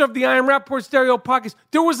 producer of the I Am Rappaport Stereo podcast.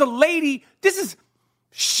 There was a lady, this is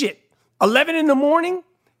shit, 11 in the morning,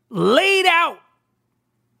 laid out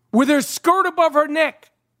with her skirt above her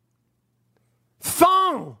neck,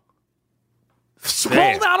 thong,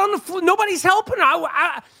 sprawled out on the floor. Nobody's helping her.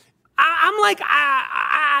 I'm like,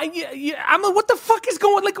 what the fuck is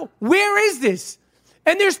going on? Like, where is this?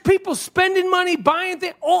 And there's people spending money, buying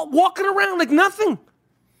things, all walking around like nothing.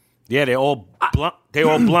 Yeah, they're all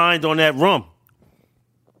blind on that rum.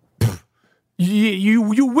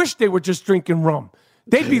 You wish they were just drinking rum.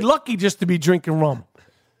 They'd be lucky just to be drinking rum.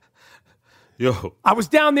 Yo. I was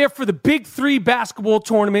down there for the Big 3 basketball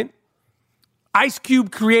tournament. Ice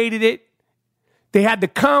Cube created it. They had the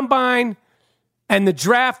combine and the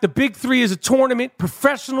draft. The Big 3 is a tournament,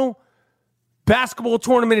 professional basketball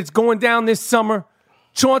tournament. It's going down this summer.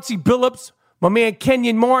 Chauncey Billups, my man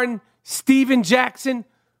Kenyon Martin, Steven Jackson,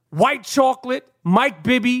 White Chocolate, Mike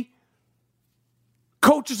Bibby.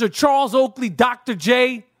 Coaches are Charles Oakley, Dr.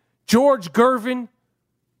 J, George Gervin,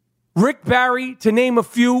 Rick Barry, to name a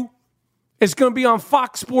few. It's going to be on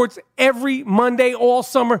Fox Sports every Monday all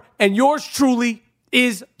summer. And yours truly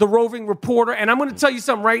is the roving reporter. And I'm going to tell you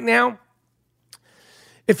something right now.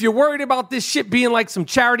 If you're worried about this shit being like some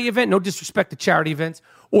charity event, no disrespect to charity events,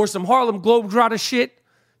 or some Harlem Globetrotter shit,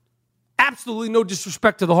 absolutely no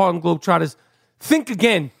disrespect to the Harlem Globetrotters, think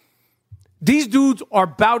again. These dudes are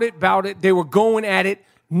bout it. They were going at it.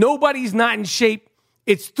 Nobody's not in shape.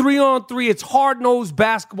 It's 3-on-3. It's hard-nosed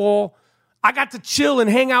basketball. I got to chill and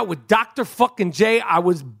hang out with Dr. fucking J. I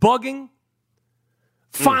was bugging.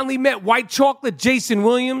 Finally met White Chocolate, Jason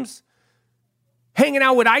Williams. Hanging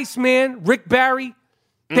out with Iceman, Rick Barry.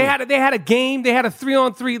 They had a game. They had a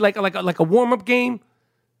 3-on-3, like a warm-up game.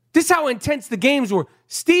 This is how intense the games were.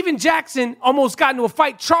 Steven Jackson almost got into a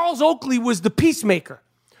fight. Charles Oakley was the peacemaker.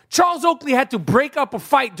 Charles Oakley had to break up a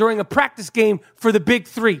fight during a practice game for the Big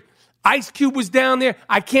 3. Ice Cube was down there.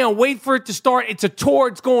 I can't wait for it to start. It's a tour.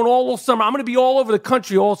 It's going all summer. I'm going to be all over the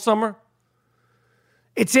country all summer.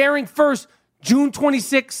 It's airing first June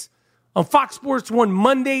 26th on Fox Sports 1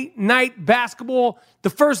 Monday Night Basketball. The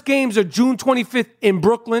first games are June 25th in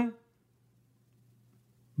Brooklyn.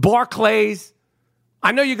 Barclays.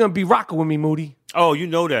 I know you're going to be rocking with me, Moody. Oh, you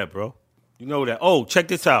know that, bro. You know that. Oh, check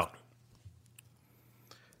this out.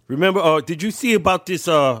 Remember, did you see about this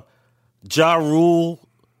Ja Rule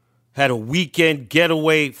had a weekend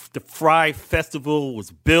getaway? The Fry Festival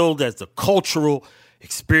was billed as the cultural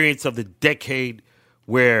experience of the decade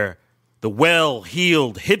where the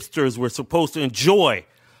well-heeled hipsters were supposed to enjoy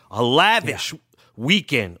a lavish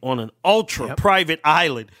weekend on an ultra-private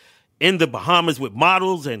island in the Bahamas with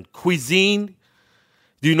models and cuisine.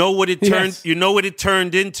 Do you know what it turned? Yes. You know what it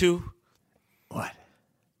turned into? What?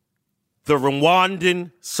 The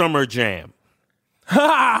Rwandan Summer Jam.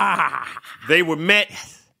 They were met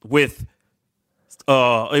with,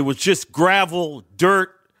 it was just gravel,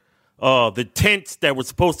 dirt. The tents that were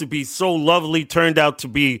supposed to be so lovely turned out to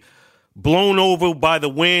be blown over by the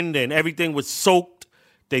wind and everything was soaked.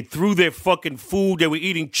 They threw their fucking food. They were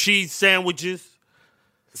eating cheese sandwiches.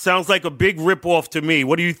 Sounds like a big ripoff to me.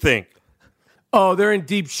 What do you think? Oh, they're in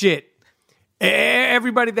deep shit.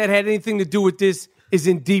 Everybody that had anything to do with this is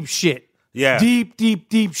in deep shit. Yeah.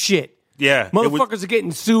 Deep shit. Yeah. Motherfuckers are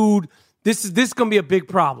getting sued. This is going to be a big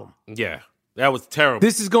problem. Yeah. That was terrible.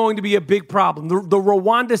 This is going to be a big problem. The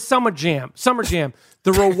Rwanda Summer Jam.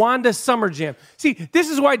 The Rwanda Summer Jam. See, this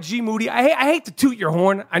is why, G. Moody, I hate to toot your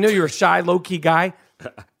horn. I know you're a shy, low-key guy.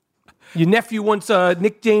 Your nephew once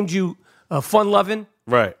nicknamed you fun-loving.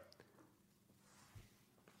 Right.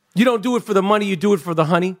 You don't do it for the money. You do it for the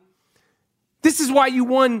honey. This is why you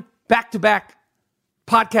won back-to-back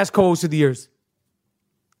podcast co-host of the years.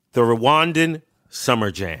 The Rwandan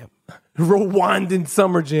Summer Jam. Rwandan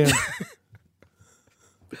Summer Jam.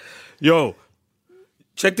 Yo,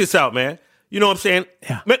 check this out, man. You know what I'm saying?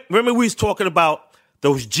 Yeah. Remember we was talking about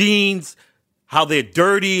those jeans, how they're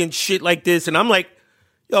dirty and shit like this, and I'm like,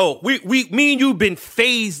 yo, me and you been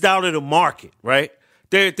phased out of the market, right?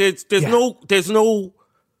 There's no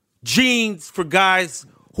jeans for guys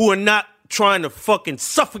who are not trying to fucking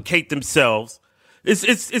suffocate themselves.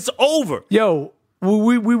 It's over. Yo,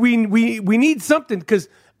 we need something because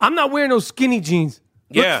I'm not wearing those skinny jeans.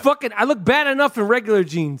 I look bad enough in regular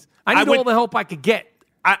jeans. I need all the help I could get.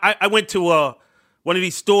 I went to one of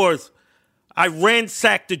these stores. I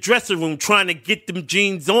ransacked the dressing room trying to get them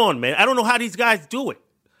jeans on, man. I don't know how these guys do it.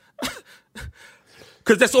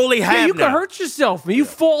 Because that's all they have you now. can hurt yourself, man. You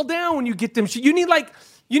fall down when you get them shit. You need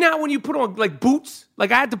you know how when you put on boots?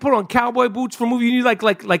 Like I had to put on cowboy boots for a movie. You need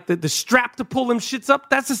like the strap to pull them shits up.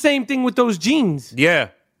 That's the same thing with those jeans. Yeah.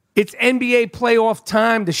 It's NBA playoff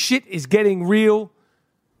time. The shit is getting real.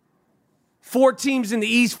 4 teams in the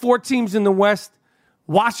East, 4 teams in the West.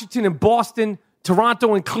 Washington and Boston,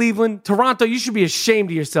 Toronto and Cleveland. Toronto, you should be ashamed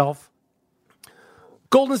of yourself.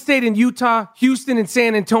 Golden State and Utah, Houston and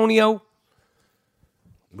San Antonio.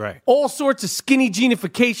 Right. All sorts of skinny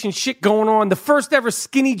jeanification shit going on. The first ever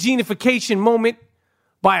skinny jeanification moment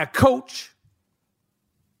by a coach.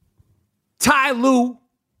 Ty Lue,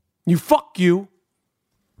 you.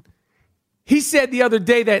 He said the other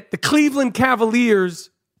day that the Cleveland Cavaliers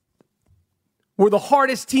were the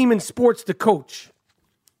hardest team in sports to coach.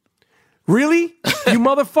 Really? You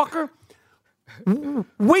motherfucker?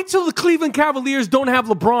 Wait till the Cleveland Cavaliers don't have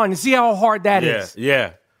LeBron and see how hard that is.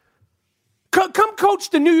 Yeah. Come coach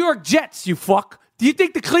the New York Jets, you fuck. Do you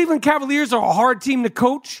think the Cleveland Cavaliers are a hard team to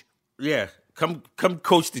coach? Yeah. Come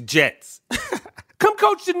coach the Jets. Come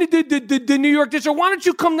coach the New York Jets. Or why don't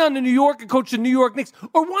you come down to New York and coach the New York Knicks?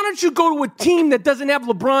 Or why don't you go to a team that doesn't have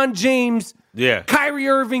LeBron James, Kyrie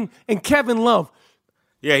Irving, and Kevin Love?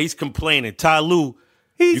 Yeah, he's complaining. Ty Lue.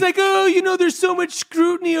 He's like, there's so much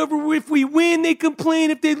scrutiny over if we win, they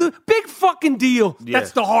complain. If they lose. Big fucking deal. Yeah.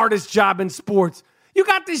 That's the hardest job in sports. You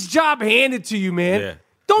got this job handed to you, man. Yeah.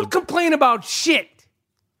 Don't complain about shit.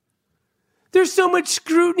 There's so much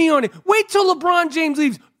scrutiny on it. Wait till LeBron James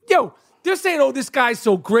leaves. Yo, they're saying, this guy's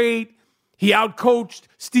so great. He outcoached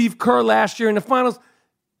Steve Kerr last year in the finals.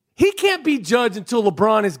 He can't be judged until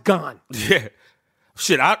LeBron is gone. Yeah.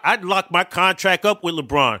 Shit, I'd lock my contract up with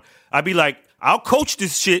LeBron. I'd be like, I'll coach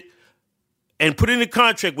this shit and put in the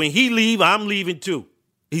contract. When he leave, I'm leaving too.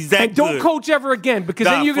 He's that and don't good. Coach ever again, because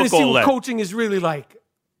then you're going to see what coaching is really like.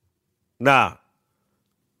 Nah.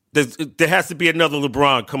 There has to be another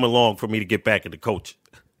LeBron come along for me to get back into coaching.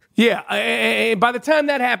 Yeah, and by the time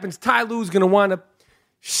that happens, Ty Lue's going to wind up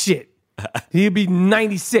shit. He'll be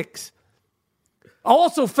 96. I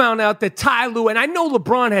also found out that Ty Lue, and I know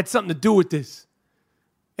LeBron had something to do with this,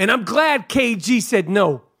 and I'm glad KG said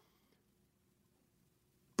no.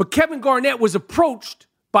 But Kevin Garnett was approached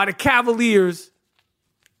by the Cavaliers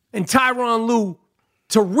and Tyronn Lue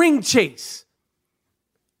to ring chase.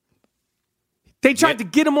 They tried to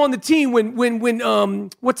get him on the team when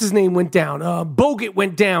what's his name went down? Bogut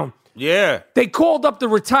went down. Yeah. They called up the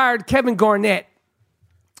retired Kevin Garnett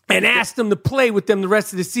and asked him to play with them the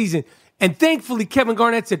rest of the season. And thankfully, Kevin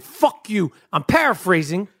Garnett said, fuck you. I'm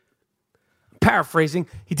paraphrasing.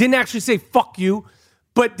 He didn't actually say fuck you,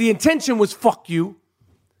 but the intention was fuck you.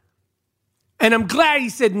 And I'm glad he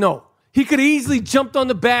said no. He could have easily jumped on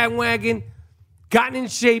the bandwagon, gotten in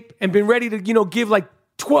shape, and been ready to, give like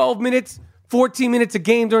 12 minutes, 14 minutes a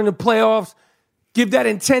game during the playoffs, give that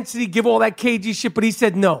intensity, give all that KG shit, but he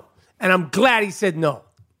said no. And I'm glad he said no.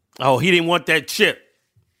 Oh, he didn't want that chip.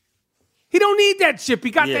 He don't need that chip.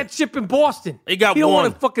 He got that chip in Boston. He got he don't one.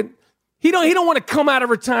 Want to fucking. He don't want to come out of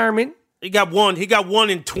retirement. He got one. He got one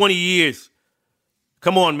in 20 years.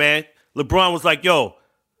 Come on, man. LeBron was like, "Yo,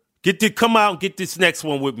 come out and get this next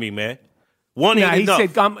one with me, man." One ain't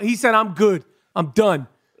enough. He said, "I'm good. I'm done."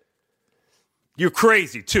 You're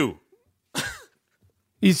crazy too.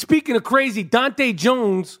 He's speaking of crazy. Dante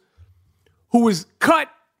Jones, who was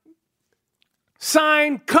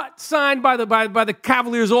signed by the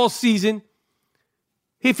Cavaliers all season.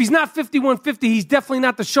 If he's not 51-50, he's definitely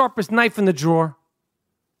not the sharpest knife in the drawer.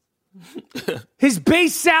 His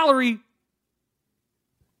base salary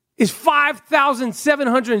is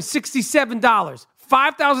 $5,767.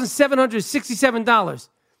 $5,767.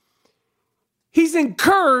 He's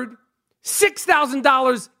incurred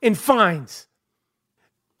 $6,000 in fines.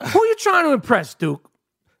 Who are you trying to impress, Duke?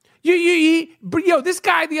 This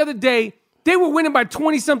guy the other day, they were winning by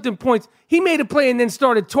 20-something points. He made a play and then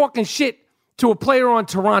started talking shit to a player on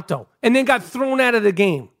Toronto and then got thrown out of the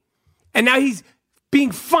game. And now he's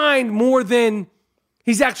being fined more than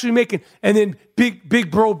he's actually making. And then big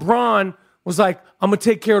bro Bron was like, I'm going to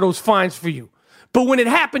take care of those fines for you. But when it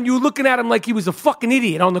happened, you were looking at him like he was a fucking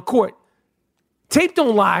idiot on the court. Tape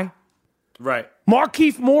don't lie. Right.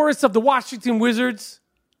 Markieff Morris of the Washington Wizards.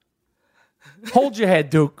 Hold your head,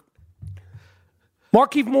 Duke.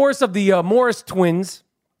 Markieff Morris of the Morris twins,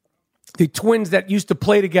 the twins that used to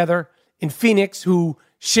play together in Phoenix, who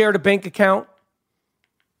shared a bank account,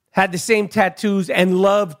 had the same tattoos, and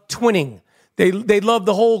loved twinning. They love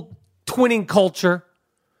the whole twinning culture.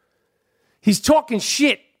 He's talking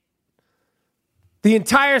shit the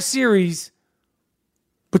entire series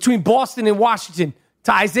between Boston and Washington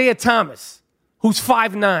to Isaiah Thomas, who's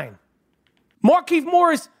 5'9". Markieff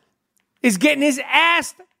Morris is getting his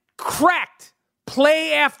ass cracked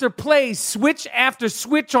play after play, switch after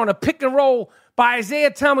switch on a pick and roll by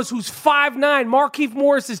Isaiah Thomas, who's 5'9". Markieff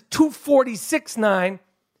Morris is 246'9".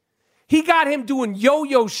 He got him doing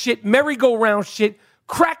yo-yo shit, merry-go-round shit,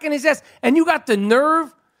 cracking his ass. And you got the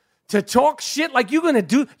nerve to talk shit like you're going to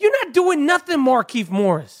do. You're not doing nothing, Markieff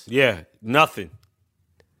Morris. Yeah, nothing.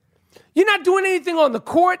 You're not doing anything on the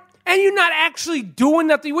court, and you're not actually doing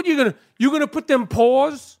nothing. What are you going to? You're going to put them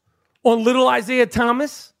paws on little Isaiah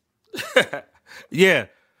Thomas? Yeah,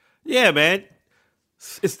 man.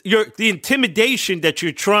 The intimidation that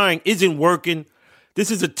you're trying isn't working.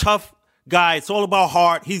 This is a tough guy. It's all about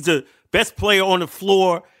heart. He's the best player on the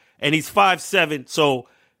floor, and he's 5'7", so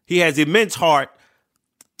He has immense heart.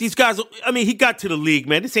 These guys, I mean, he got to the league,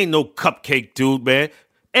 man. This ain't no cupcake dude, man.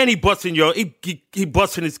 And he busting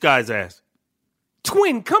this guy's ass.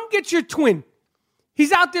 Twin, come get your twin.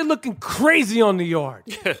 He's out there looking crazy on the yard.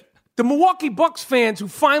 The Milwaukee Bucks fans who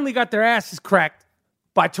finally got their asses cracked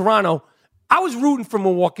by Toronto, I was rooting for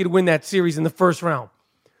Milwaukee to win that series in the first round.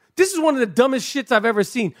 This is one of the dumbest shits I've ever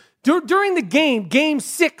seen. During the game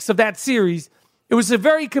 6 of that series, it was a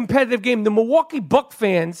very competitive game. The Milwaukee Bucks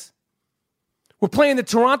fans were playing the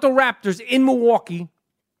Toronto Raptors in Milwaukee,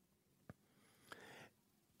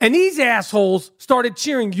 and these assholes started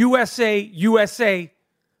cheering USA, USA,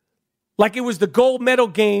 like it was the gold medal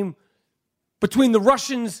game between the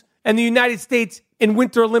Russians and the United States in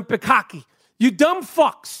Winter Olympic hockey. You dumb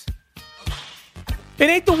fucks. It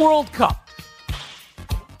ain't the World Cup.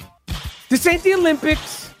 This ain't the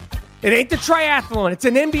Olympics. It ain't the triathlon. It's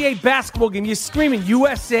an NBA basketball game. You're screaming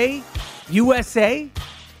USA, USA.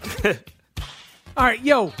 All right,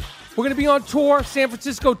 yo, we're going to be on tour. San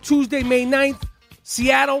Francisco, Tuesday, May 9th.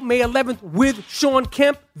 Seattle, May 11th with Sean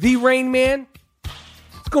Kemp, the Rain Man.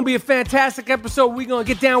 It's going to be a fantastic episode. We're going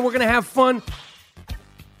to get down. We're going to have fun,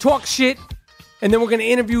 talk shit, and then we're going to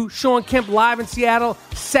interview Sean Kemp live in Seattle.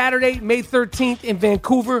 Saturday, May 13th in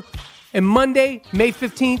Vancouver, and Monday, May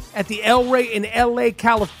 15th at the El Rey in LA,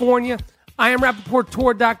 California.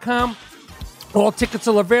 IamRapaportTour.com. All tickets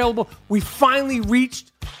are available. We finally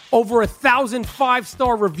reached over 1,000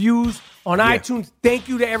 5-star reviews on iTunes. Thank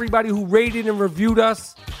you to everybody who rated and reviewed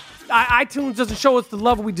us. iTunes doesn't show us the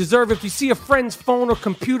love we deserve. If you see a friend's phone or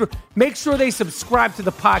computer, make sure they subscribe to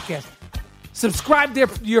the podcast. Subscribe to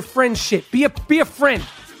your friend's shit. Be a friend.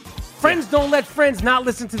 Friends don't let friends not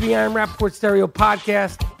listen to the I Am Rapaport Stereo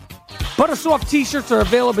podcast. Buttersoft t-shirts are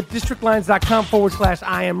available at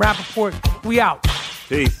districtlines.com/I Am Rapaport. We out.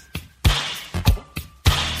 Peace.